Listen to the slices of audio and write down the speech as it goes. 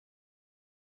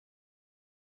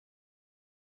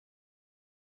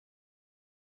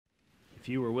If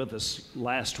you were with us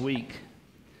last week,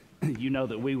 you know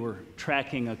that we were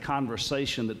tracking a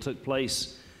conversation that took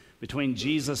place between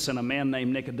Jesus and a man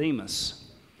named Nicodemus.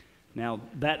 Now,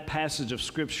 that passage of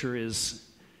Scripture is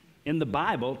in the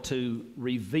Bible to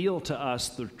reveal to us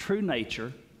the true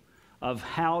nature of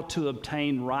how to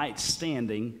obtain right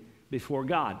standing before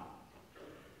God.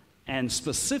 And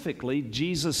specifically,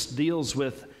 Jesus deals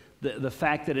with the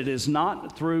fact that it is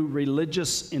not through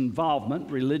religious involvement,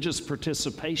 religious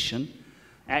participation,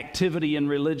 activity in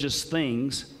religious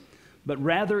things, but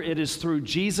rather it is through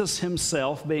Jesus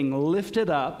himself being lifted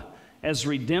up as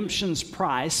redemption's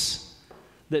price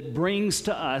that brings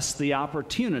to us the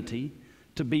opportunity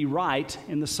to be right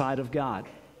in the sight of God.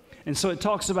 And so it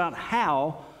talks about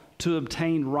how to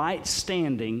obtain right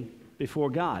standing before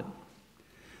God.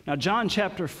 Now, John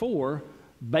chapter 4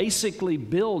 basically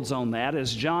builds on that.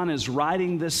 As John is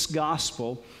writing this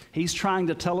gospel, he's trying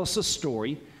to tell us a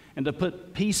story and to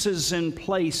put pieces in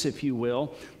place, if you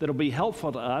will, that'll be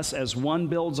helpful to us as one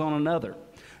builds on another.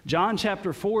 John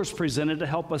chapter 4 is presented to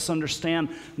help us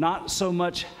understand not so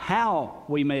much how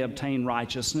we may obtain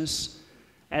righteousness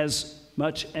as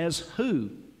much as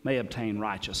who may obtain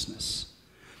righteousness.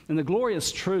 And the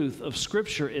glorious truth of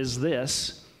Scripture is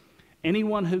this: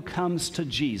 anyone who comes to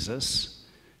Jesus,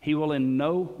 he will in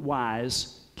no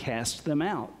wise cast them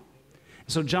out.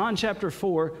 So John chapter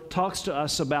 4 talks to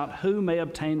us about who may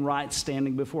obtain right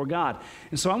standing before God.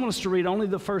 And so I want us to read only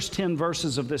the first 10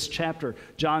 verses of this chapter,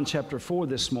 John chapter 4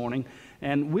 this morning.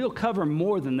 And we'll cover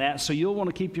more than that, so you'll want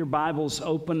to keep your Bibles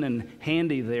open and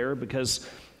handy there, because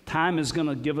time is going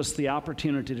to give us the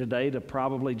opportunity today to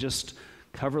probably just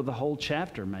cover the whole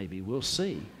chapter maybe. We'll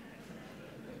see.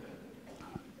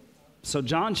 So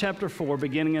John chapter 4,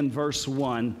 beginning in verse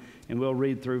 1, and we'll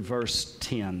read through verse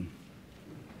 10.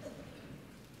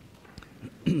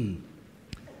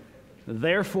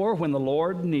 Therefore, when the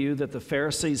Lord knew that the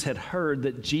Pharisees had heard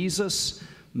that Jesus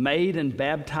made and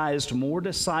baptized more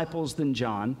disciples than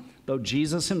John, though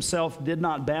Jesus himself did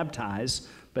not baptize,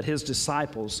 but his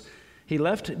disciples, he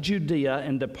left Judea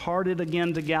and departed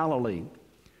again to Galilee.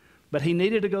 But he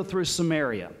needed to go through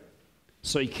Samaria.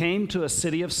 So he came to a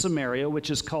city of Samaria,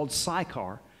 which is called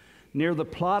Sychar, near the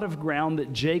plot of ground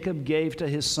that Jacob gave to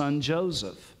his son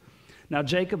Joseph. Now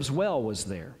Jacob's well was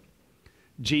there.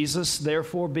 Jesus,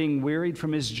 therefore, being wearied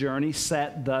from his journey,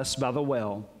 sat thus by the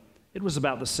well. It was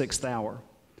about the 6th hour.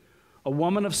 A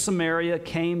woman of Samaria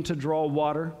came to draw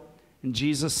water, and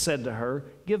Jesus said to her,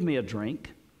 "Give me a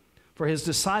drink." For his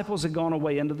disciples had gone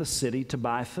away into the city to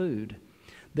buy food.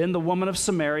 Then the woman of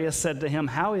Samaria said to him,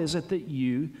 "How is it that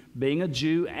you, being a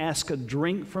Jew, ask a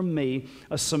drink from me,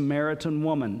 a Samaritan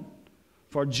woman?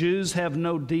 For Jews have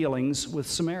no dealings with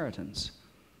Samaritans."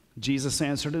 Jesus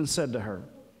answered and said to her,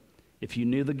 "If you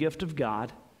knew the gift of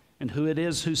God and who it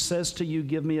is who says to you,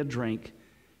 'Give me a drink,'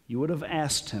 you would have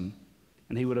asked him,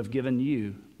 and he would have given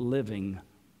you living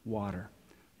water."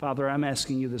 Father, I'm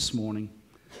asking you this morning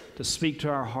to speak to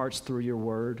our hearts through your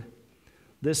word.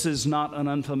 This is not an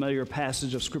unfamiliar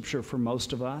passage of Scripture for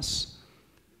most of us.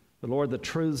 But Lord, the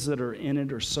truths that are in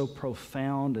it are so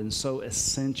profound and so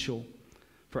essential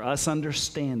for us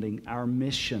understanding our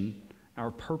mission,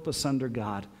 our purpose under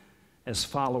God as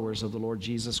followers of the Lord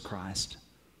Jesus Christ.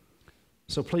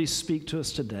 So please speak to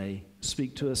us today.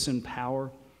 Speak to us in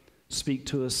power. Speak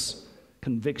to us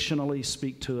convictionally.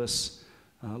 Speak to us,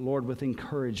 Lord, with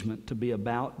encouragement to be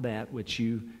about that which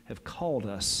you have called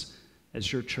us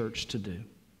as your church to do.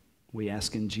 We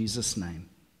ask in Jesus' name,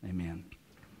 amen.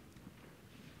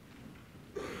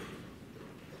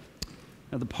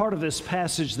 Now, the part of this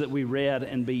passage that we read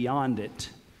and beyond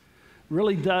it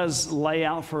really does lay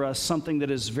out for us something that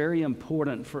is very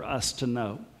important for us to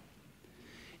know.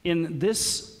 In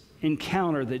this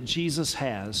encounter that Jesus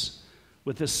has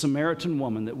with this Samaritan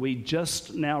woman that we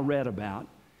just now read about,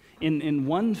 in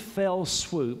one fell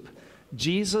swoop,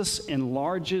 Jesus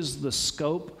enlarges the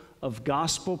scope of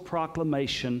gospel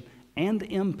proclamation and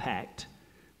impact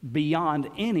beyond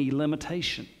any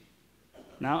limitation.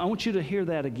 Now, I want you to hear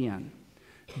that again.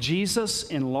 Jesus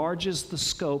enlarges the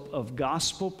scope of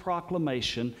gospel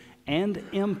proclamation and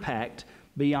impact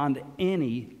beyond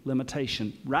any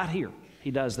limitation. Right here,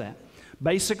 he does that.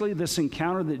 Basically, this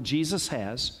encounter that Jesus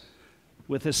has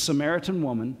with this Samaritan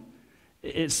woman,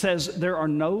 it says there are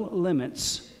no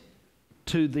limits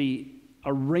to the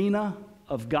arena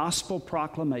of gospel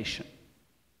proclamation.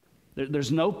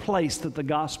 There's no place that the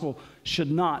gospel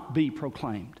should not be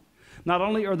proclaimed. Not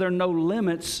only are there no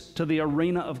limits to the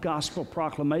arena of gospel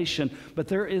proclamation, but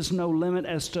there is no limit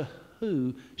as to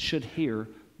who should hear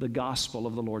the gospel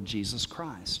of the Lord Jesus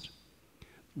Christ.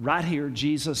 Right here,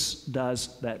 Jesus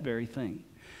does that very thing.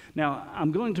 Now,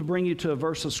 I'm going to bring you to a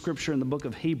verse of Scripture in the book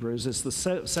of Hebrews. It's the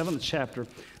 7th chapter,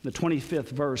 the 25th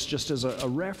verse, just as a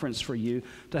reference for you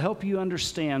to help you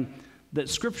understand that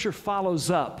Scripture follows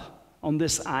up on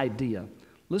this idea.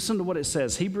 Listen to what it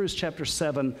says, Hebrews chapter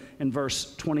 7 and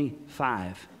verse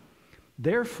 25.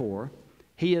 Therefore,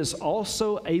 he is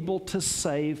also able to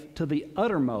save to the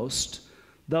uttermost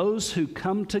those who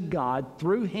come to God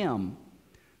through him,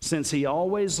 since he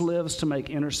always lives to make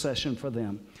intercession for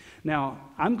them. Now,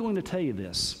 I'm going to tell you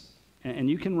this, and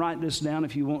you can write this down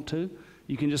if you want to.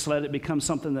 You can just let it become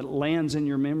something that lands in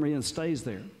your memory and stays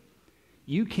there.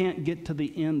 You can't get to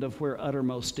the end of where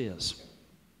uttermost is.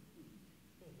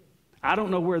 I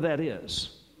don't know where that is,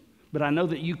 but I know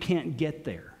that you can't get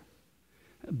there.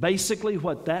 Basically,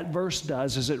 what that verse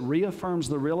does is it reaffirms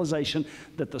the realization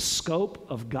that the scope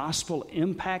of gospel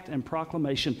impact and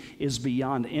proclamation is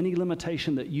beyond any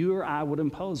limitation that you or I would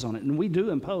impose on it. And we do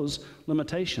impose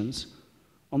limitations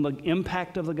on the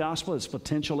impact of the gospel, its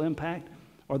potential impact,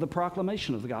 or the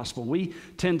proclamation of the gospel. We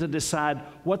tend to decide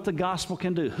what the gospel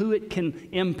can do, who it can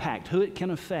impact, who it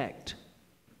can affect.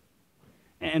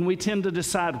 And we tend to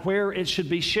decide where it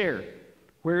should be shared,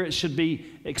 where it should be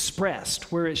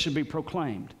expressed, where it should be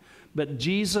proclaimed. But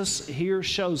Jesus here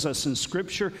shows us, and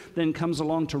Scripture then comes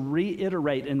along to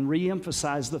reiterate and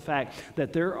reemphasize the fact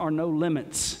that there are no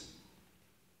limits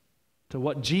to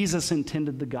what Jesus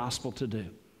intended the gospel to do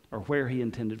or where he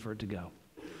intended for it to go.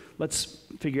 Let's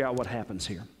figure out what happens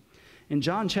here. In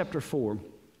John chapter 4,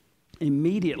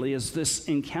 immediately as this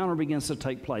encounter begins to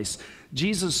take place,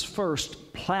 Jesus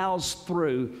first plows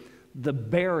through the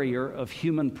barrier of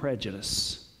human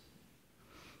prejudice.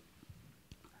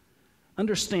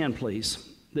 Understand, please,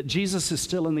 that Jesus is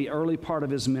still in the early part of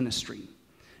his ministry.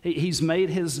 He's made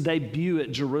his debut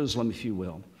at Jerusalem, if you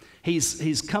will.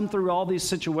 He's come through all these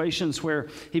situations where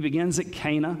he begins at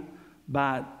Cana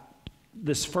by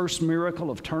this first miracle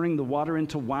of turning the water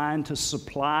into wine to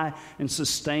supply and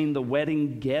sustain the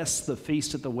wedding guests, the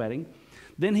feast at the wedding.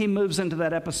 Then he moves into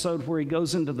that episode where he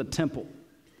goes into the temple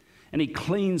and he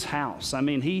cleans house. I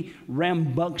mean, he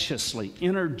rambunctiously,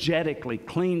 energetically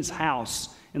cleans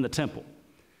house in the temple.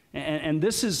 And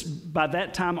this is, by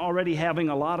that time, already having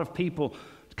a lot of people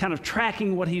kind of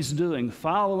tracking what he's doing,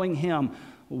 following him,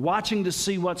 watching to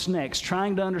see what's next,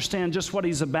 trying to understand just what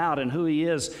he's about and who he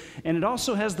is. And it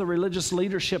also has the religious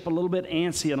leadership a little bit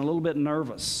antsy and a little bit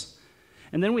nervous.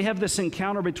 And then we have this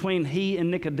encounter between he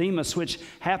and Nicodemus, which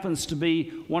happens to be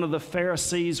one of the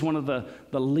Pharisees, one of the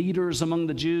leaders among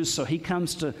the Jews. So he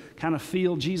comes to kind of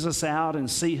feel Jesus out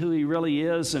and see who he really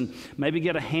is and maybe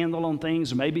get a handle on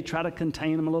things, maybe try to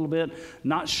contain him a little bit.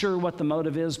 Not sure what the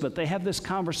motive is, but they have this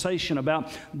conversation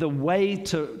about the way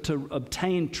to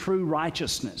obtain true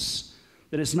righteousness,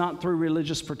 that it's not through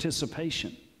religious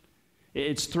participation.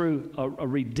 It's through a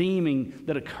redeeming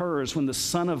that occurs when the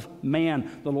Son of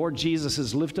Man, the Lord Jesus,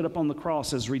 is lifted up on the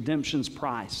cross as redemption's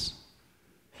price.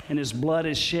 And his blood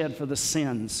is shed for the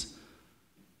sins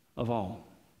of all.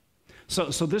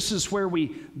 So this is where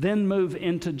we then move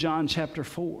into John chapter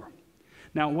 4.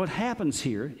 Now, what happens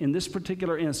here in this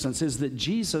particular instance is that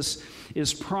Jesus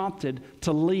is prompted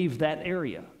to leave that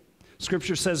area.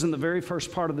 Scripture says in the very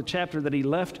first part of the chapter that he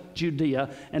left Judea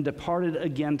and departed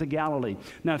again to Galilee.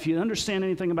 Now, if you understand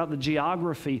anything about the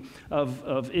geography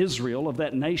of Israel, of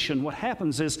that nation, what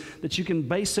happens is that you can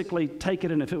basically take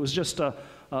it, and if it was just a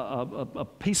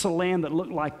piece of land that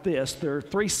looked like this, there are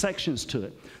 3 sections to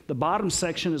it. The bottom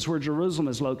section is where Jerusalem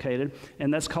is located,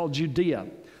 and that's called Judea.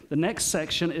 The next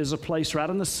section is a place right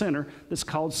in the center that's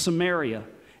called Samaria.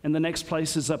 And the next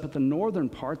place is up at the northern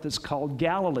part that's called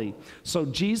Galilee. So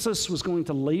Jesus was going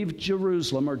to leave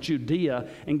Jerusalem or Judea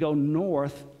and go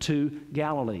north to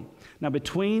Galilee. Now,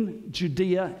 between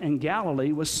Judea and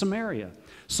Galilee was Samaria.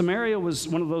 Samaria was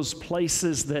one of those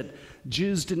places that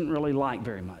Jews didn't really like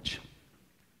very much.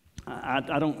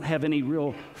 I don't have any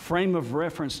real frame of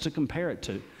reference to compare it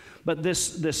to. But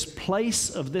this place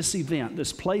of this event,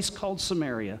 this place called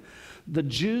Samaria, the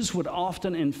Jews would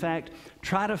often, in fact,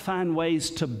 try to find ways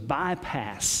to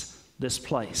bypass this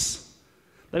place.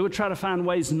 They would try to find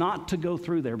ways not to go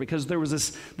through there because there was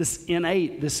this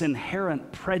innate, this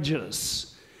inherent prejudice.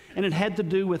 And it had to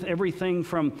do with everything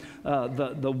from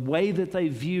the way that they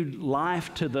viewed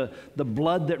life to the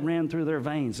blood that ran through their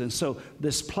veins. And so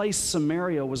this place,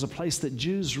 Samaria, was a place that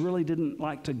Jews really didn't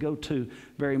like to go to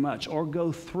very much or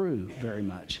go through very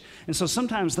much. And so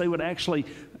sometimes they would actually,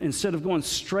 instead of going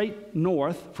straight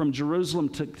north from Jerusalem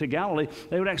to Galilee,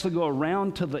 they would actually go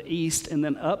around to the east and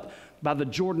then up by the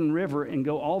Jordan River and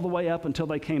go all the way up until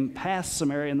they came past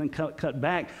Samaria and then cut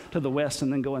back to the west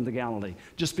and then go into Galilee,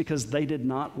 just because they did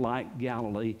not like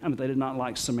Galilee. They did not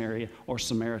like Samaria or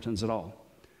Samaritans at all.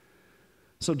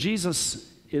 So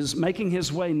Jesus is making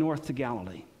his way north to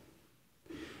Galilee.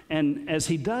 And as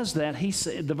he does that,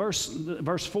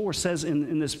 verse 4 says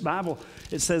in this Bible,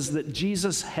 it says that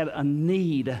Jesus had a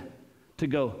need to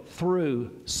go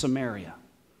through Samaria.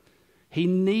 He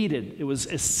needed, it was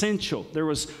essential. There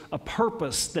was a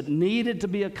purpose that needed to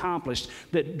be accomplished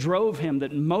that drove him,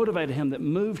 that motivated him, that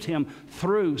moved him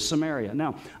through Samaria.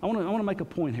 Now, I want to make a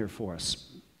point here for us.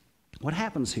 What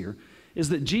happens here is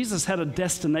that Jesus had a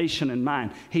destination in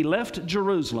mind. He left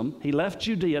Jerusalem, he left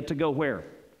Judea to go where?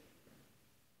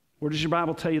 Where does your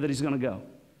Bible tell you that he's going to go?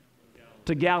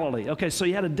 To Galilee. Okay, so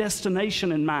he had a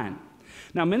destination in mind.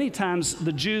 Now, many times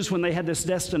the Jews, when they had this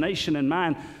destination in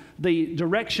mind, the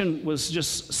direction was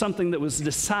just something that was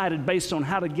decided based on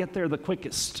how to get there the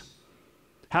quickest,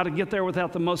 how to get there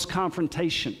without the most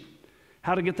confrontation,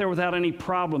 how to get there without any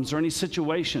problems or any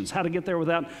situations, how to get there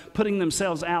without putting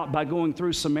themselves out by going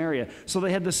through Samaria. So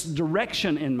they had this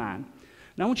direction in mind.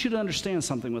 Now, I want you to understand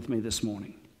something with me this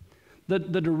morning.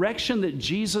 The direction that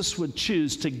Jesus would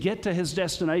choose to get to his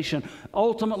destination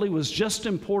ultimately was just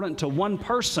important to one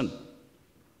person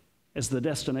as the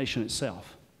destination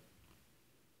itself.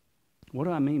 What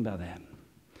do I mean by that?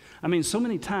 I mean, so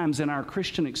many times in our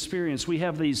Christian experience, we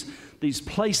have these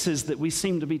places that we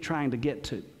seem to be trying to get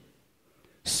to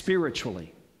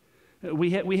spiritually.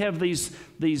 We have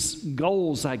these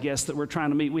goals, I guess, that we're trying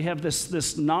to meet. We have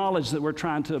this knowledge that we're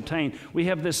trying to obtain. We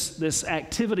have this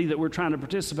activity that we're trying to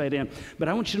participate in. But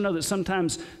I want you to know that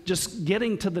sometimes just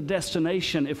getting to the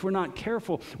destination, if we're not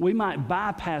careful, we might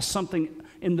bypass something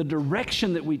in the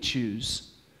direction that we choose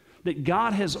that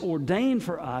God has ordained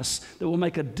for us that will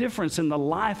make a difference in the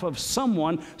life of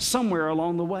someone somewhere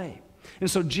along the way. And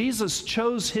so Jesus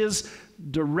chose his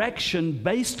direction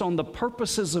based on the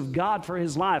purposes of God for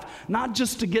his life, not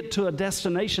just to get to a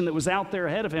destination that was out there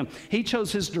ahead of him. He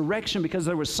chose his direction because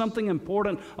there was something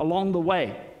important along the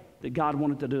way that God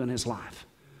wanted to do in his life.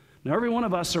 Now, every one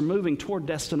of us are moving toward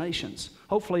destinations.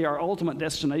 Hopefully, our ultimate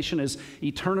destination is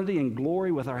eternity and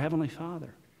glory with our Heavenly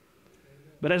Father.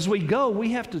 But as we go,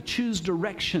 we have to choose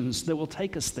directions that will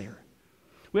take us there.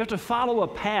 We have to follow a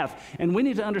path, and we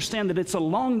need to understand that it's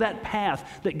along that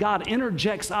path that God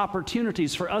interjects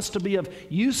opportunities for us to be of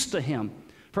use to him,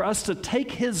 for us to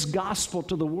take his gospel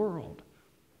to the world.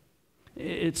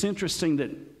 It's interesting that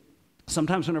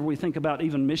sometimes whenever we think about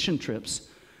even mission trips,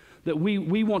 that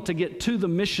we want to get to the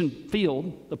mission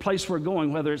field, the place we're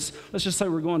going, whether it's, let's just say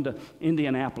we're going to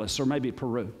Indianapolis or maybe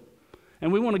Peru.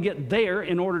 And we want to get there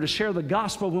in order to share the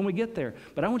gospel when we get there.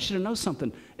 But I want you to know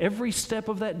something. Every step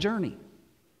of that journey,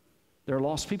 there are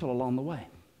lost people along the way.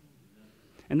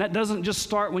 And that doesn't just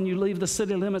start when you leave the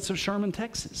city limits of Sherman,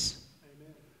 Texas.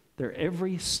 Amen. They're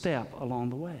every step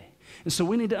along the way. And so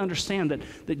we need to understand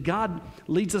that God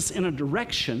leads us in a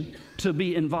direction to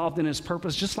be involved in his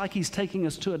purpose, just like he's taking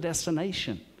us to a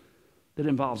destination that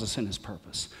involves us in his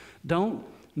purpose. Don't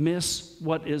miss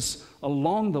what is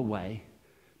along the way,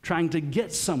 trying to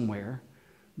get somewhere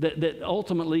that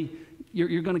ultimately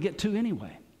you're going to get to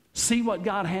anyway. See what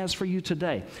God has for you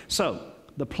today. So,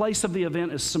 the place of the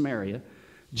event is Samaria.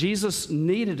 Jesus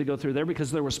needed to go through there because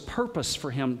there was purpose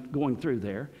for him going through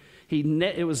there.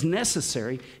 It was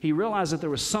necessary. He realized that there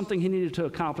was something he needed to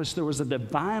accomplish. There was a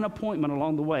divine appointment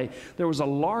along the way. There was a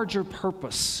larger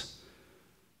purpose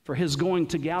for his going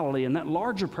to Galilee, and that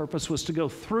larger purpose was to go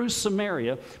through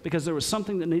Samaria because there was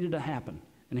something that needed to happen.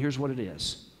 And here's what it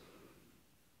is.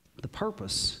 The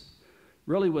purpose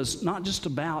really was not just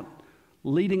about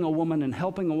leading a woman and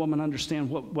helping a woman understand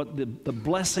what the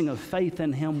blessing of faith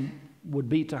in him would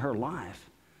be to her life.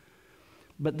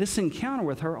 But this encounter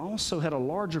with her also had a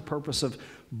larger purpose of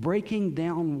breaking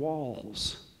down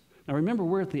walls. Now remember,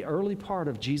 we're at the early part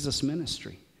of Jesus'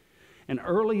 ministry. And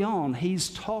early on, he's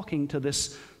talking to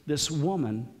this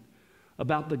woman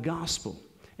about the gospel.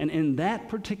 And in that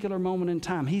particular moment in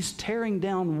time, he's tearing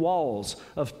down walls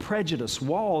of prejudice,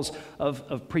 walls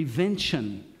of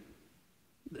prevention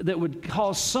that would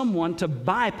cause someone to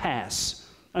bypass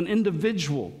an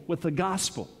individual with the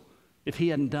gospel if he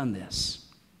hadn't done this.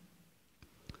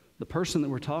 The person that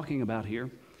we're talking about here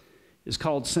is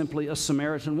called simply a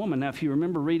Samaritan woman. Now, if you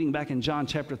remember reading back in John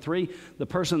chapter 3, the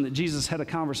person that Jesus had a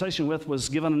conversation with was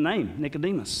given a name,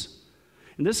 Nicodemus.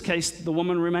 In this case, the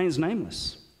woman remains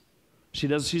nameless.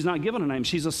 She's not given a name.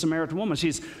 She's a Samaritan woman.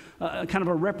 She's kind of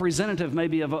a representative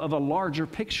maybe of a larger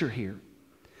picture here.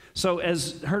 So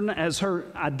as her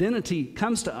identity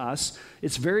comes to us,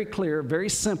 it's very clear, very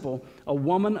simple. A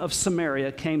woman of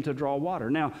Samaria came to draw water.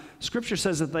 Now, Scripture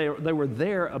says that they were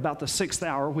there about the 6th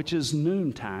hour, which is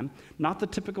noontime, not the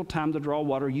typical time to draw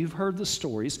water. You've heard the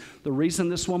stories. The reason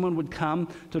this woman would come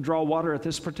to draw water at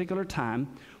this particular time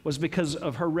was because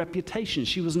of her reputation.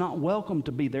 She was not welcome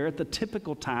to be there at the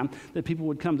typical time that people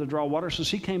would come to draw water, so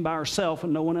she came by herself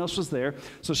and no one else was there,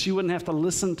 so she wouldn't have to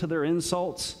listen to their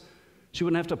insults. She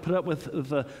wouldn't have to put up with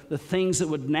the things that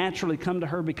would naturally come to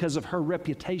her because of her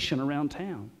reputation around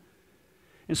town.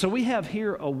 And so we have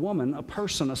here a woman, a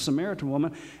person, a Samaritan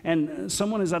woman, and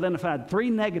someone has identified 3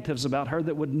 negatives about her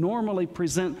that would normally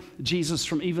prevent Jesus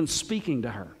from even speaking to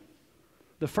her.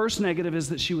 The first negative is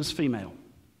that she was female.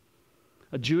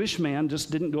 A Jewish man just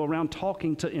didn't go around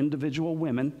talking to individual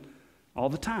women all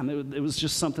the time. It was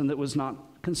just something that was not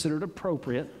considered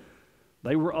appropriate.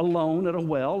 They were alone at a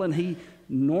well, and he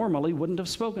normally wouldn't have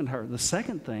spoken to her. The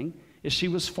second thing is she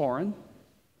was foreign.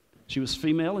 She was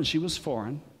female and she was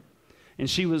foreign. And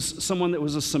she was someone that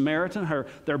was a Samaritan.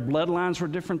 Their bloodlines were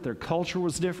different. Their culture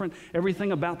was different.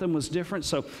 Everything about them was different.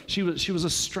 So she was a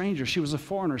stranger. She was a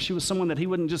foreigner. She was someone that he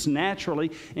wouldn't just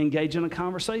naturally engage in a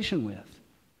conversation with.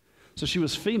 So she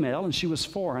was female and she was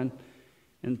foreign.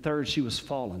 And third, she was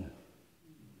fallen.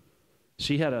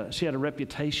 She had a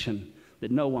reputation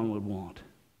that no one would want.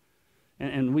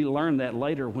 And we learn that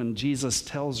later when Jesus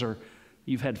tells her,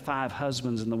 you've had 5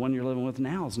 husbands and the one you're living with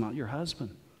now is not your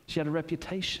husband. She had a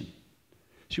reputation.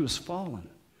 She was fallen.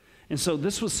 And so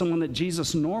this was someone that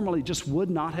Jesus normally just would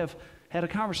not have had a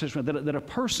conversation with, that a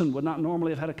person would not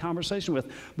normally have had a conversation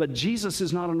with. But Jesus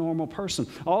is not a normal person.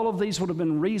 All of these would have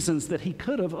been reasons that he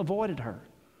could have avoided her.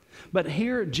 But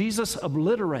here Jesus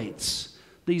obliterates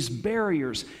these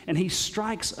barriers and he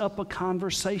strikes up a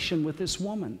conversation with this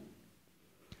woman.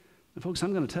 And folks,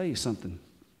 I'm going to tell you something.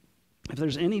 If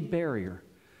there's any barrier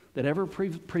that ever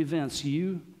prevents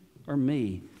you or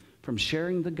me from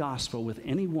sharing the gospel with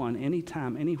anyone,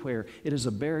 anytime, anywhere, it is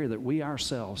a barrier that we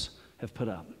ourselves have put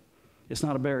up. It's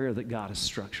not a barrier that God has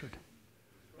structured.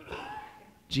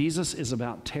 Jesus is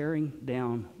about tearing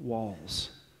down walls.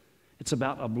 It's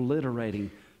about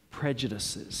obliterating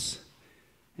prejudices.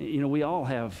 You know, we all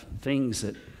have things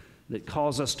that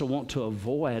cause us to want to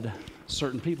avoid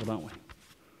certain people, don't we?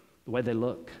 The way they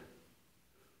look,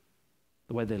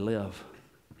 the way they live,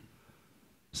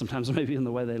 sometimes maybe in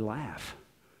the way they laugh.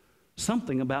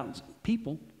 Something about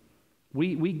people,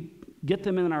 we get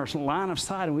them in our line of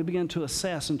sight and we begin to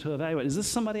assess and to evaluate. Is this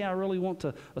somebody I really want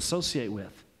to associate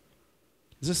with?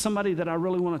 Is this somebody that I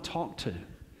really want to talk to?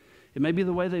 It may be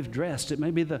the way they've dressed. It may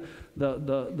be the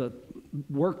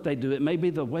work they do. It may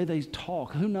be the way they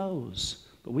talk. Who knows?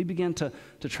 But we begin to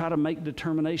try to make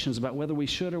determinations about whether we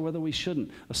should or whether we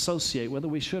shouldn't associate, whether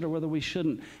we should or whether we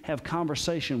shouldn't have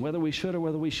conversation, whether we should or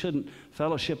whether we shouldn't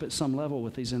fellowship at some level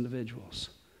with these individuals.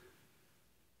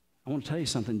 I want to tell you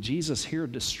something. Jesus here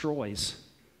destroys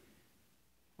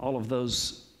all of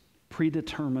those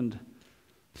predetermined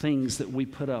things that we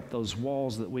put up, those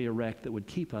walls that we erect that would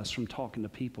keep us from talking to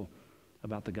people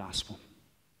about the gospel.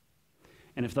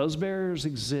 And if those barriers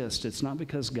exist, it's not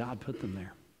because God put them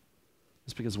there.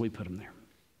 It's because we put them there.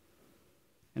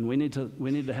 And we need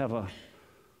to have a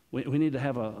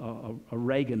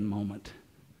Reagan moment.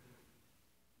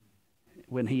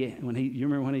 You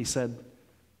remember when he said,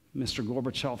 Mr.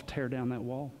 Gorbachev, tear down that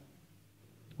wall?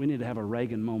 We need to have a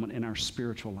Reagan moment in our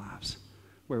spiritual lives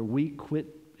where we quit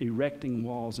erecting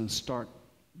walls and start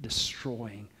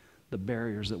destroying the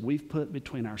barriers that we've put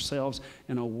between ourselves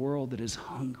and a world that is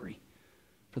hungry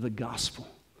for the gospel,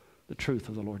 the truth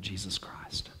of the Lord Jesus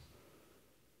Christ.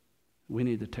 We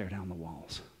need to tear down the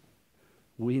walls.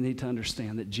 We need to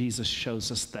understand that Jesus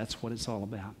shows us that's what it's all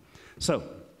about. So,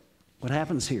 what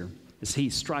happens here is he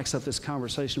strikes up this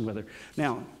conversation with her.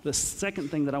 Now, the second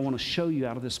thing that I want to show you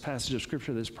out of this passage of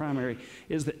Scripture that's primary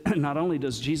is that not only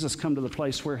does Jesus come to the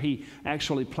place where he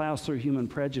actually plows through human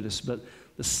prejudice, but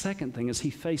the second thing is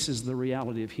he faces the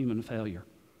reality of human failure.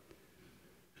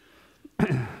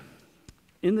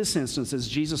 In this instance, as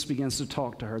Jesus begins to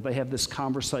talk to her, they have this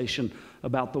conversation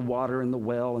about the water and the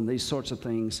well and these sorts of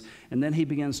things. And then he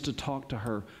begins to talk to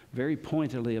her very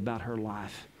pointedly about her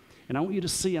life. And I want you to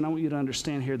see and I want you to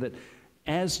understand here that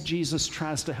as Jesus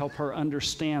tries to help her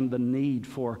understand the need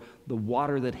for the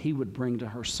water that he would bring to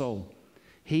her soul,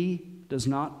 he does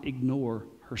not ignore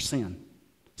her sin.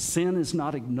 Sin is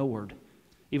not ignored,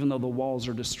 even though the walls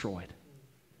are destroyed.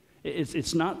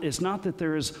 It's not that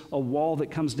there is a wall that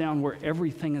comes down where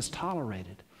everything is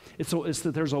tolerated. It's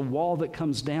that there's a wall that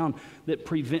comes down that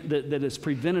has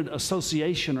prevented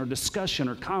association or discussion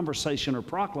or conversation or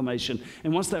proclamation.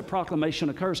 And once that proclamation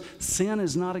occurs, sin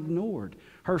is not ignored.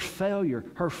 Her failure,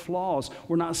 her flaws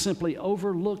were not simply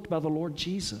overlooked by the Lord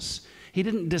Jesus. He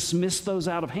didn't dismiss those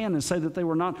out of hand and say that they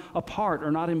were not a part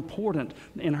or not important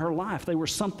in her life. They were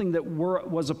something that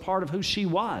was a part of who she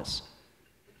was.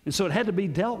 And so it had to be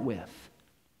dealt with.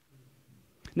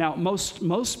 Now,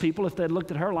 most people, if they'd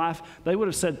looked at her life, they would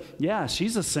have said, yeah,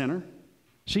 she's a sinner.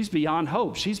 She's beyond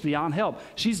hope. She's beyond help.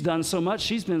 She's done so much.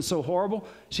 She's been so horrible.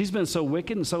 She's been so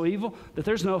wicked and so evil that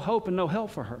there's no hope and no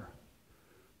help for her.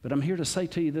 But I'm here to say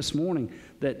to you this morning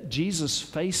that Jesus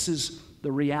faces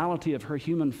the reality of her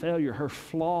human failure, her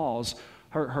flaws,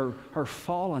 her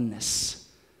fallenness.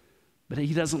 But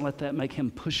he doesn't let that make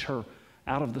him push her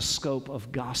out of the scope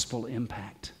of gospel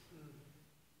impact.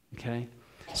 Okay?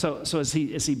 So as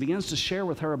he begins to share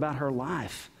with her about her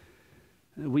life,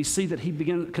 we see that he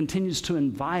continues to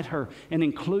invite her and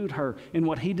include her in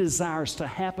what he desires to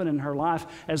happen in her life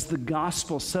as the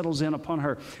gospel settles in upon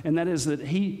her. And that is that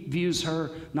he views her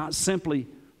not simply,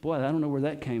 boy, I don't know where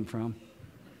that came from.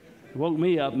 It woke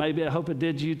me up. Maybe I hope it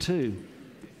did you too.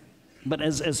 But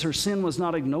as her sin was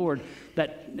not ignored,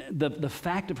 that the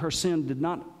fact of her sin did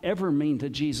not ever mean to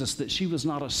Jesus that she was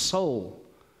not a soul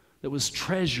that was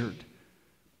treasured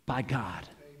by God.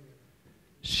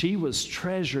 She was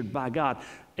treasured by God.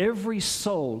 Every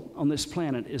soul on this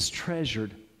planet is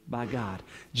treasured by God.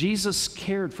 Jesus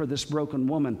cared for this broken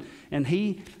woman, and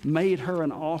he made her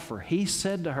an offer. He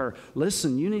said to her,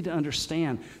 listen, you need to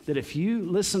understand that if you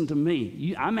listen to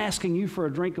me, I'm asking you for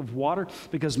a drink of water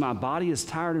because my body is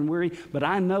tired and weary, but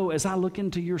I know as I look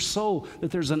into your soul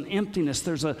that there's an emptiness,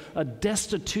 there's a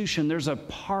destitution, there's a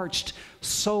parched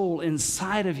soul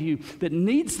inside of you that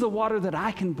needs the water that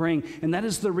I can bring, and that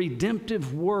is the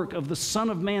redemptive work of the Son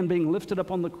of Man being lifted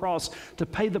up on the cross to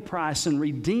pay the price and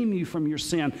redeem you from your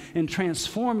sin and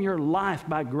transform your life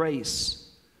by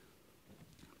grace.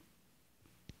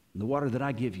 The water that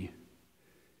I give you,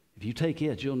 if you take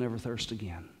it, you'll never thirst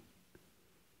again.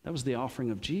 That was the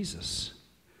offering of Jesus.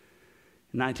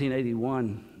 In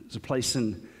 1981, there's a place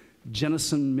in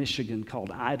Jenison, Michigan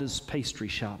called Ida's Pastry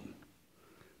Shop.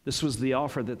 This was the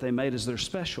offer that they made as their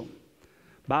special.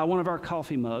 Buy one of our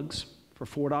coffee mugs for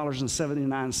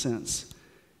 $4.79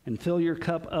 and fill your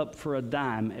cup up for a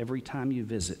dime every time you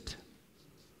visit.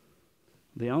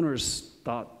 The owners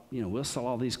thought, we'll sell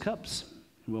all these cups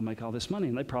and we'll make all this money,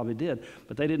 and they probably did.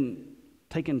 But they didn't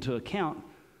take into account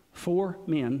 4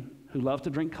 men who loved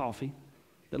to drink coffee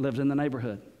that lived in the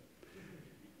neighborhood.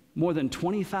 More than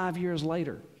 25 years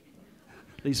later,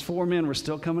 these 4 men were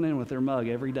still coming in with their mug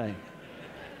every day.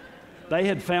 They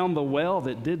had found the well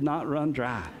that did not run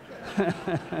dry.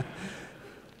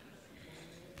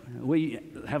 We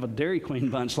have a Dairy Queen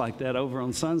bunch like that over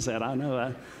on Sunset. I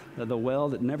know the well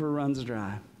that never runs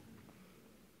dry.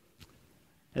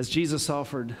 As Jesus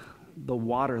offered the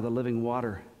water, the living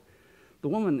water, the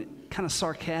woman kind of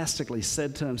sarcastically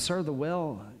said to him, "Sir, the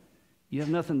well, you have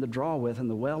nothing to draw with, and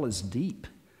the well is deep.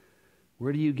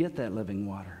 Where do you get that living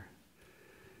water?"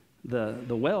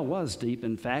 The well was deep.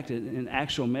 In fact, in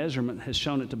actual measurement has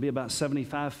shown it to be about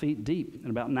 75 feet deep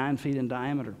and about 9 feet in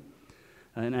diameter.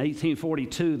 In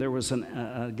 1842, there was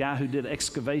a guy who did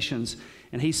excavations,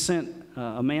 and he sent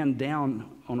a man down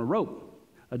on a rope,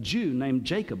 a Jew named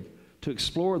Jacob, to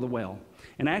explore the well.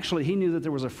 And actually, he knew that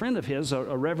there was a friend of his,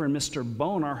 a Reverend Mr.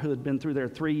 Bonar, who had been through there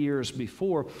 3 years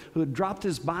before, who had dropped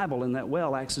his Bible in that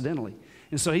well accidentally.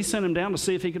 And so he sent him down to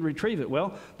see if he could retrieve it.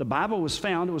 Well, the Bible was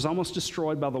found. It was almost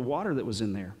destroyed by the water that was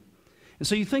in there. And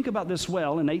so you think about this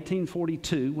well in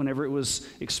 1842, whenever it was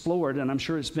explored, and I'm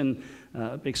sure it's been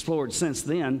explored since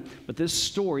then, but this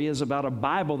story is about a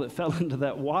Bible that fell into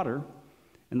that water,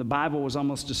 and the Bible was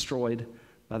almost destroyed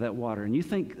by that water. And you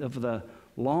think of the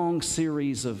long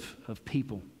series of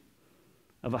people,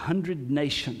 of 100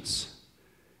 nations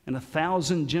and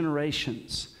 1,000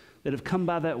 generations that have come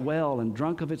by that well and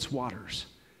drunk of its waters.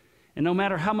 And no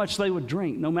matter how much they would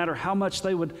drink, no matter how much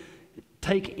they would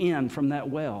take in from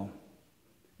that well,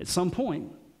 at some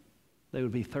point, they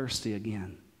would be thirsty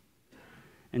again.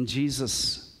 And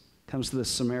Jesus comes to this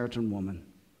Samaritan woman,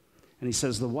 and he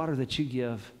says, the water that you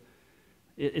give,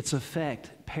 its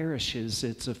effect perishes,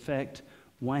 its effect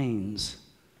wanes,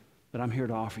 but I'm here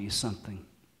to offer you something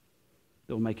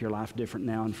that will make your life different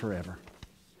now and forever.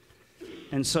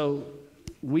 And so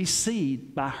we see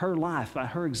by her life, by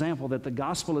her example, that the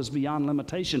gospel is beyond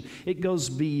limitation. It goes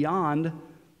beyond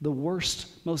the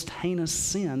worst, most heinous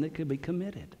sin that could be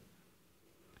committed.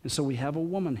 And so we have a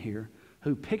woman here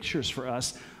who pictures for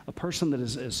us a person that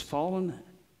is as fallen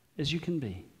as you can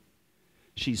be.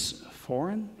 She's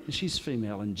foreign and she's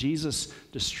female. And Jesus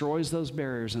destroys those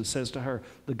barriers and says to her,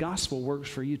 the gospel works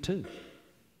for you too.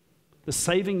 The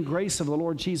saving grace of the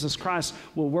Lord Jesus Christ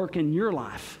will work in your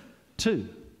life too.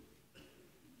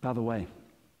 By the way,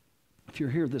 if you're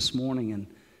here this morning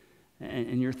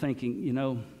and you're thinking, you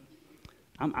know,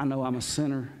 I know I'm a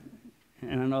sinner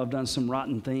and I know I've done some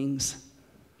rotten things.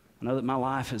 I know that my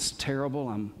life is terrible.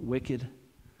 I'm wicked.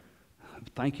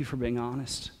 Thank you for being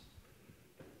honest.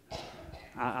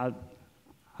 I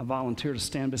volunteer to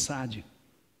stand beside you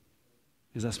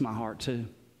because that's my heart too.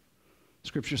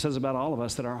 Scripture says about all of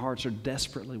us that our hearts are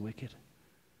desperately wicked.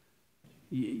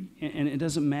 And it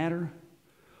doesn't matter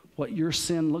what your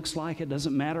sin looks like. It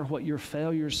doesn't matter what your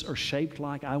failures are shaped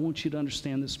like. I want you to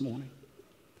understand this morning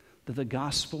that the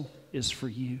gospel is for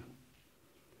you.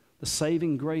 The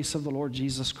saving grace of the Lord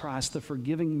Jesus Christ, the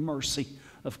forgiving mercy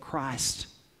of Christ,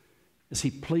 as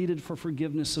he pleaded for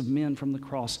forgiveness of men from the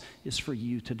cross, is for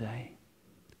you today.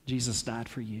 Jesus died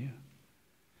for you.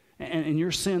 And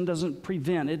your sin doesn't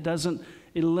prevent, it doesn't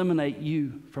eliminate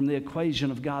you from the equation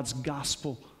of God's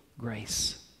gospel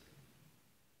grace.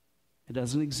 It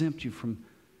doesn't exempt you from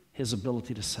his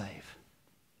ability to save.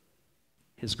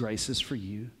 His grace is for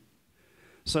you.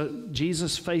 So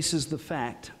Jesus faces the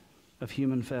fact of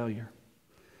human failure.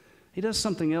 He does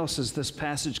something else as this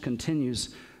passage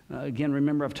continues. Again,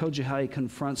 remember I've told you how he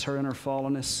confronts her in her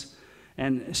fallenness.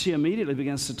 And she immediately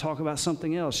begins to talk about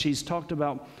something else. She's talked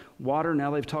about water.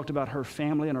 Now they've talked about her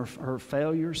family and her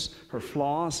failures, her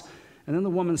flaws. And then the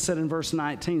woman said in verse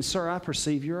 19, "Sir, I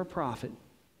perceive you're a prophet."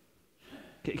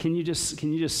 Can you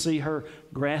just see her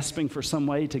grasping for some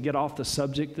way to get off the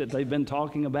subject that they've been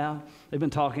talking about? They've been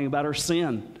talking about her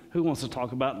sin. Who wants to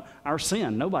talk about our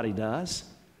sin? Nobody does.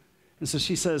 And so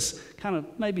she says, kind of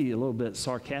maybe a little bit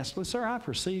sarcastically, "Sir, I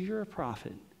perceive you're a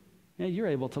prophet. Yeah, you're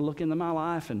able to look into my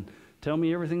life and tell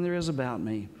me everything there is about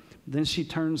me." Then she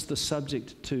turns the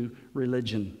subject to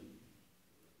religion.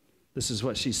 This is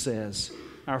what she says.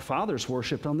 "Our fathers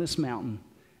worshipped on this mountain,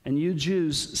 and you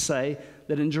Jews say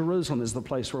that in Jerusalem is the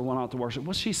place where one ought to worship."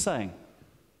 What's she saying?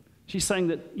 She's saying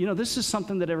that, this is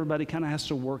something that everybody kind of has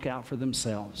to work out for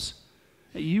themselves.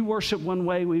 You worship one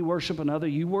way, we worship another.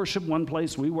 You worship one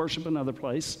place, we worship another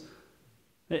place.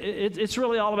 It's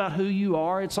really all about who you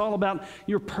are. It's all about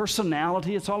your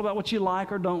personality. It's all about what you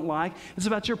like or don't like. It's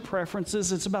about your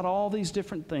preferences. It's about all these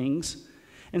different things.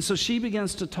 And so she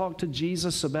begins to talk to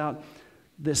Jesus about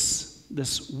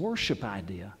this worship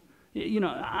idea.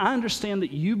 I understand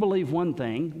that you believe one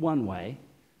thing, one way,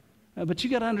 but you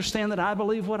got to understand that I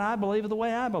believe what I believe the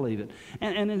way I believe it.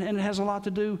 And it has a lot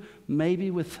to do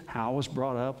maybe with how I was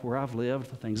brought up, where I've lived,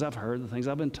 the things I've heard, the things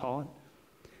I've been taught.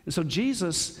 And so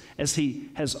Jesus, as he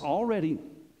has already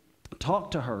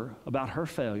talked to her about her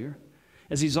failure,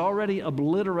 as he's already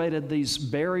obliterated these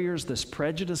barriers, this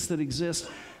prejudice that exists,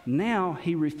 now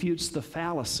he refutes the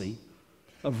fallacy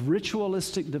of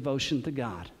ritualistic devotion to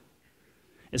God.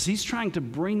 As he's trying to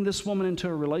bring this woman into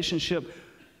a relationship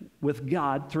with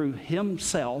God through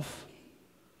himself,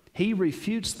 he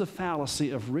refutes the fallacy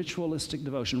of ritualistic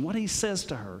devotion. What he says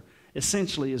to her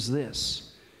essentially is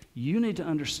this: you need to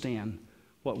understand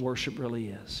what worship really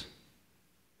is.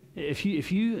 If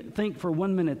you think for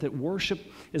 1 minute that worship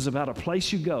is about a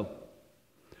place you go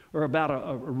or about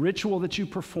a ritual that you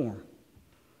perform,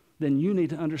 then you need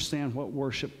to understand what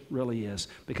worship really is,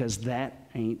 because that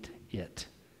ain't it.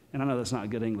 And I know that's not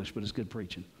good English, but it's good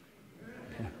preaching.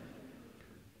 Okay.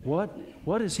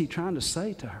 What is he trying to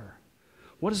say to her?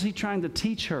 What is he trying to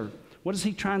teach her? What is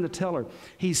he trying to tell her?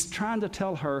 He's trying to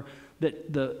tell her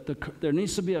that there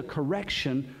needs to be a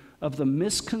correction of the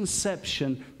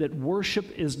misconception that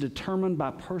worship is determined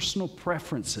by personal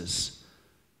preferences.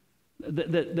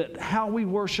 That how we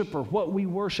worship or what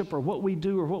we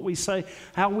do or what we say,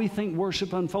 how we think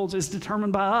worship unfolds is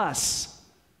determined by us.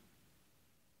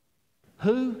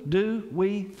 Who do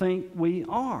we think we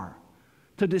are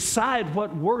to decide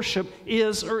what worship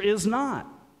is or is not?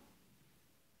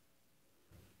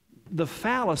 The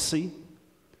fallacy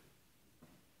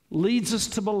leads us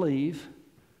to believe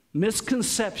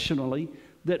misconceptionally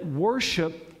that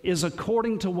worship is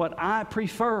according to what I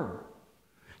prefer.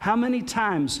 How many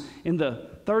times in the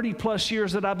 30 plus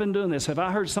years that I've been doing this have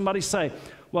I heard somebody say,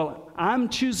 "Well, I'm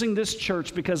choosing this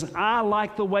church because I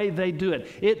like the way they do it.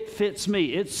 It fits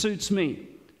me. It suits me."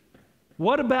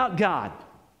 What about God?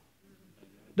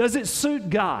 Does it suit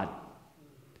God?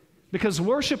 Because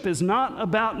worship is not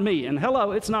about me. And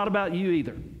hello, it's not about you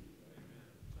either.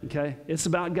 Okay? It's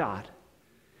about God.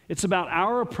 It's about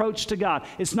our approach to God.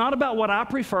 It's not about what I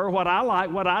prefer, what I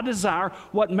like, what I desire,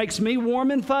 what makes me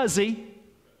warm and fuzzy.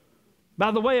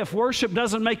 By the way, if worship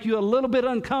doesn't make you a little bit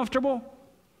uncomfortable,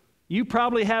 You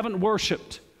probably haven't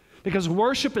worshiped, because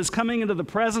worship is coming into the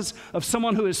presence of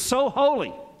someone who is so holy,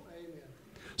 amen,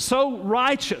 so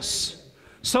righteous,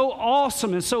 so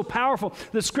awesome and so powerful.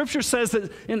 The Scripture says that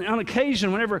on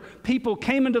occasion, whenever people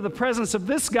came into the presence of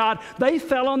this God, they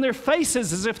fell on their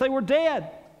faces as if they were dead.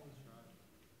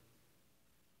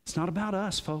 It's not about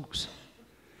us, folks.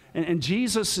 And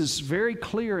Jesus is very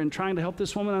clear in trying to help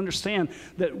this woman understand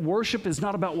that worship is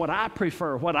not about what I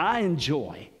prefer, what I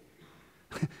enjoy.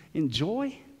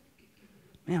 Enjoy?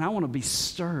 Man, I want to be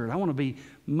stirred. I want to be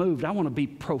moved. I want to be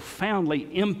profoundly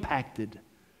impacted.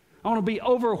 I want to be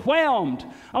overwhelmed.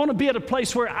 I want to be at a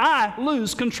place where I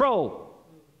lose control.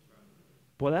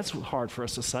 Boy, that's hard for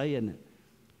us to say, isn't it?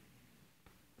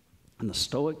 And the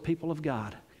stoic people of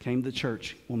God came to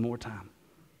church one more time.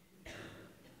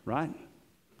 Right?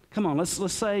 Come on,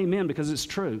 let's say amen, because it's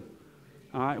true.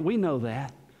 All right, we know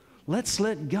that. Let's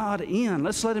let God in.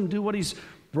 Let's let Him do what He's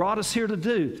brought us here to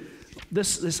do.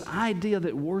 This idea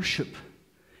that worship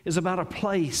is about a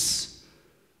place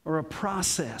or a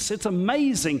process. It's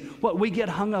amazing what we get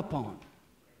hung up on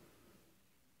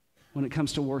when it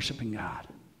comes to worshiping God.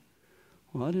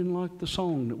 Well, I didn't like the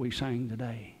song that we sang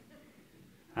today.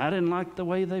 I didn't like the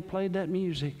way they played that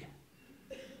music.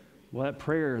 Well, that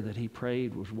prayer that he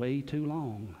prayed was way too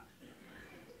long.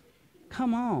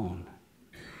 Come on.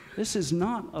 This is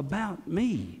not about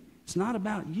me. It's not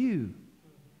about you.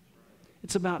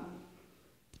 It's about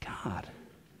God.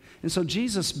 And so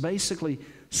Jesus basically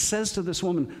says to this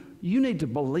woman, you need to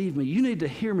believe me. You need to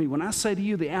hear me when I say to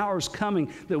you the hour is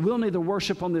coming that we'll neither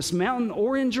worship on this mountain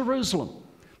or in Jerusalem.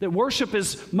 That worship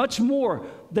is much more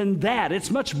than that.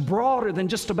 It's much broader than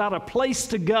just about a place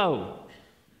to go.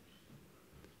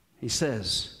 He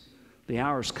says, the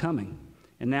hour is coming,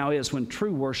 and now is when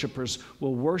true worshipers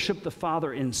will worship the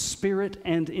Father in spirit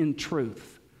and in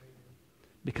truth,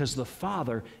 because the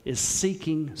Father is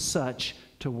seeking such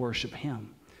to worship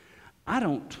Him. I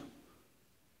don't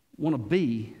want to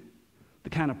be the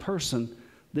kind of person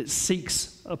that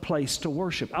seeks a place to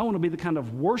worship. I want to be the kind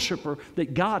of worshiper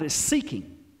that God is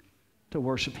seeking to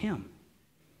worship Him.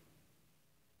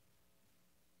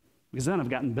 Because then I've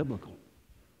gotten biblical.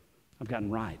 I've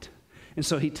gotten right. And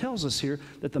so he tells us here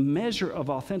that the measure of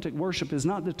authentic worship is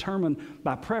not determined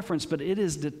by preference, but it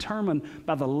is determined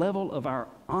by the level of our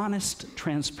honest,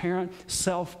 transparent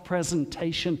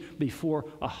self-presentation before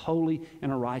a holy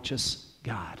and a righteous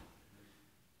God.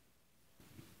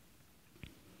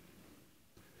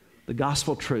 The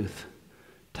gospel truth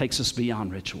takes us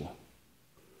beyond ritual.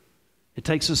 It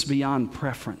takes us beyond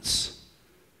preference.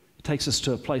 It takes us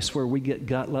to a place where we get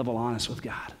gut-level honest with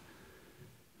God.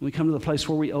 We come to the place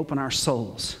where we open our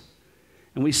souls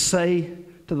and we say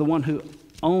to the one who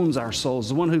owns our souls,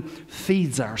 the one who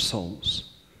feeds our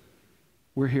souls,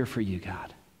 we're here for you,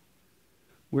 God.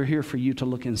 We're here for you to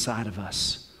look inside of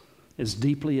us as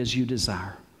deeply as you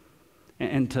desire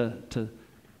and to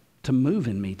move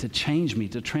in me, to change me,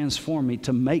 to transform me,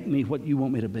 to make me what you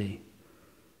want me to be.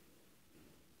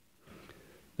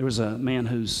 There was a man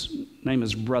whose name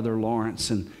is Brother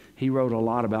Lawrence, and he wrote a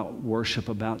lot about worship,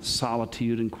 about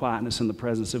solitude and quietness in the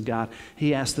presence of God.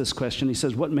 He asked this question. He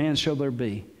says, what man shall there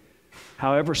be,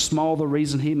 however small the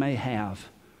reason he may have,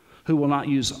 who will not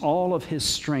use all of his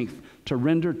strength to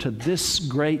render to this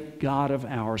great God of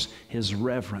ours his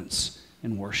reverence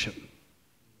and worship?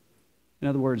 In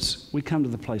other words, we come to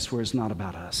the place where it's not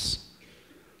about us.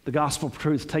 The gospel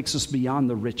truth takes us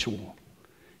beyond the ritual.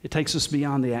 It takes us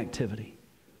beyond the activity.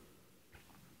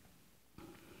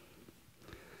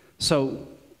 So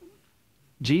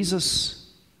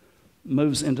Jesus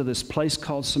moves into this place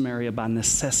called Samaria by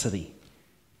necessity.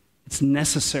 It's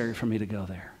necessary for me to go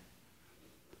there.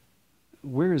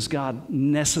 Where is God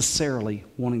necessarily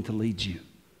wanting to lead you?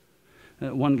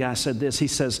 One guy said this. He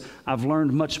says, I've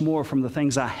learned much more from the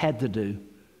things I had to do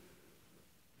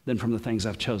than from the things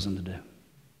I've chosen to do.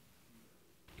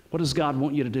 What does God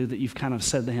want you to do that you've kind of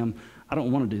said to Him, I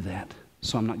don't want to do that,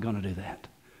 so I'm not going to do that?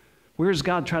 Where has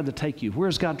God tried to take you? Where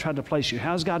has God tried to place you?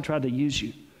 How has God tried to use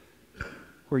you?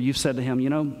 Where you've said to Him, you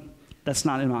know, that's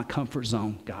not in my comfort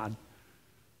zone, God.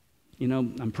 You know,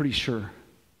 I'm pretty sure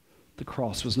the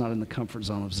cross was not in the comfort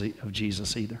zone of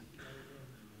Jesus either.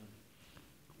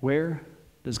 Where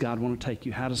does God want to take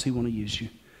you? How does He want to use you?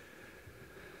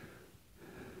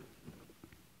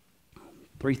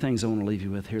 3 things I want to leave you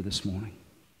with here this morning.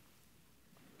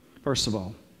 First of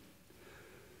all,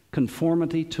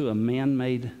 conformity to a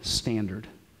man-made standard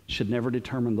should never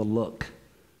determine the look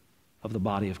of the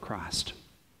body of Christ.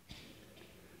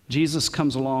 Jesus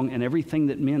comes along, and everything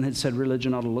that men had said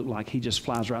religion ought to look like, He just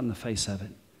flies right in the face of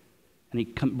it. And He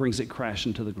brings it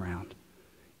crashing to the ground.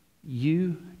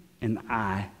 You and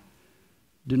I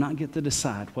do not get to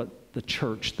decide what the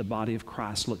church, the body of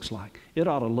Christ, looks like. It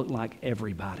ought to look like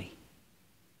everybody.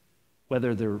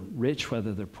 Whether they're rich,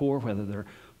 whether they're poor, whether they're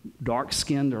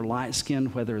dark-skinned or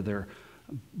light-skinned, whether they're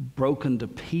broken to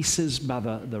pieces by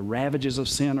the ravages of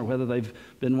sin, or whether they've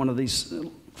been one of these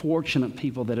fortunate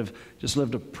people that have just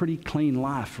lived a pretty clean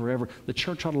life forever. The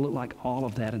church ought to look like all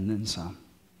of that and then some.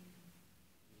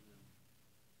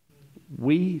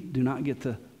 We do not get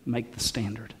to make the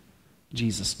standard.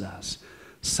 Jesus does.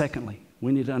 Secondly,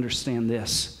 we need to understand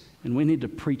this, and we need to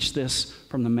preach this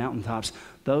from the mountaintops.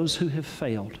 Those who have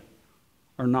failed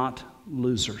are not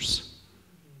losers.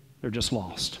 They're just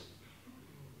lost.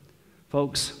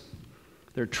 Folks,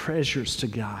 they're treasures to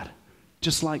God,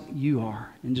 just like you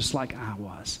are and just like I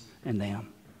was and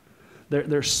am.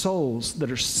 They're souls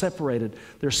that are separated.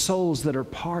 They're souls that are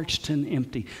parched and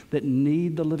empty, that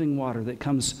need the living water that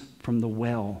comes from the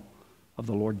well of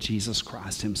the Lord Jesus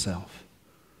Christ himself.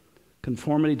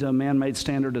 Conformity to a man-made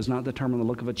standard does not determine the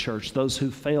look of a church. Those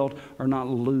who failed are not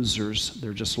losers.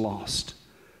 They're just lost.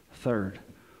 Third,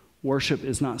 worship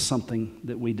is not something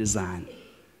that we design.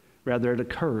 Rather, it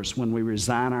occurs when we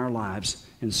resign our lives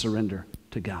and surrender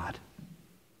to God.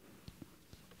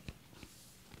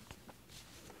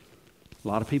 A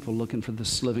lot of people looking for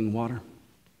this living water.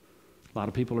 A lot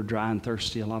of people are dry and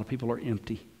thirsty. A lot of people are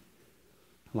empty.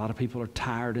 A lot of people are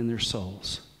tired in their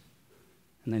souls,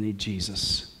 and they need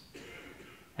Jesus.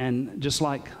 And just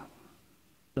like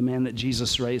the man that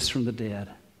Jesus raised from the dead,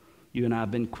 you and I have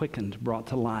been quickened, brought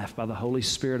to life by the Holy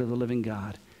Spirit of the living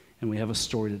God, and we have a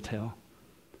story to tell.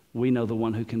 We know the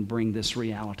one who can bring this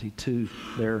reality to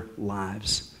their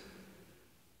lives.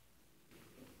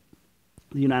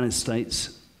 The United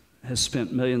States has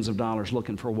spent millions of dollars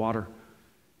looking for water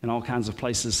in all kinds of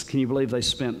places. Can you believe they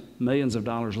spent millions of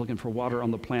dollars looking for water on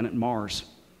the planet Mars?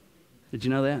 Did you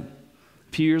know that?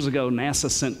 A few years ago, NASA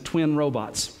sent twin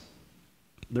robots,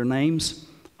 their names,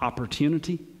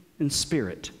 Opportunity and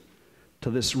Spirit, to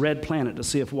this red planet to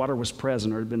see if water was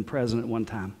present or had been present at one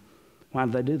time. Why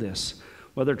did they do this?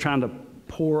 Well, they're trying to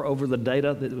pore over the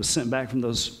data that was sent back from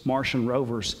those Martian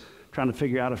rovers, trying to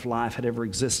figure out if life had ever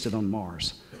existed on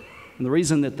Mars. And the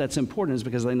reason that that's important is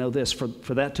because they know this. For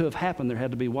that to have happened, there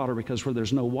had to be water, because where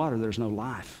there's no water, there's no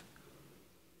life.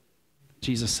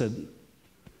 Jesus said,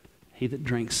 "He that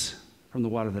drinks from the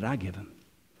water that I give him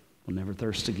will never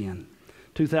thirst again."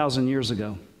 2,000 years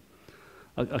ago,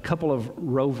 a couple of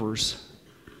rovers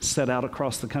set out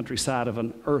across the countryside of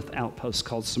an earth outpost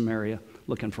called Samaria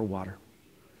looking for water.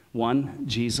 One,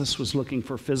 Jesus, was looking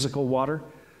for physical water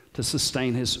to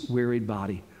sustain his wearied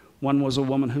body. One was a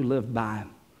woman who lived by.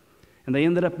 And they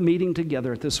ended up meeting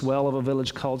together at this well of a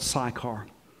village called Sychar.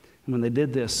 And when they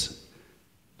did this,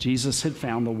 Jesus had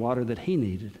found the water that he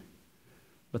needed,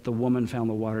 but the woman found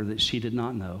the water that she did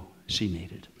not know she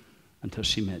needed until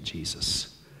she met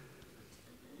Jesus.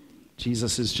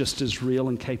 Jesus is just as real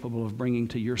and capable of bringing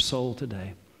to your soul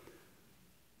today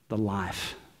the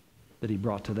life that he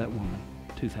brought to that woman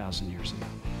 2,000 years ago.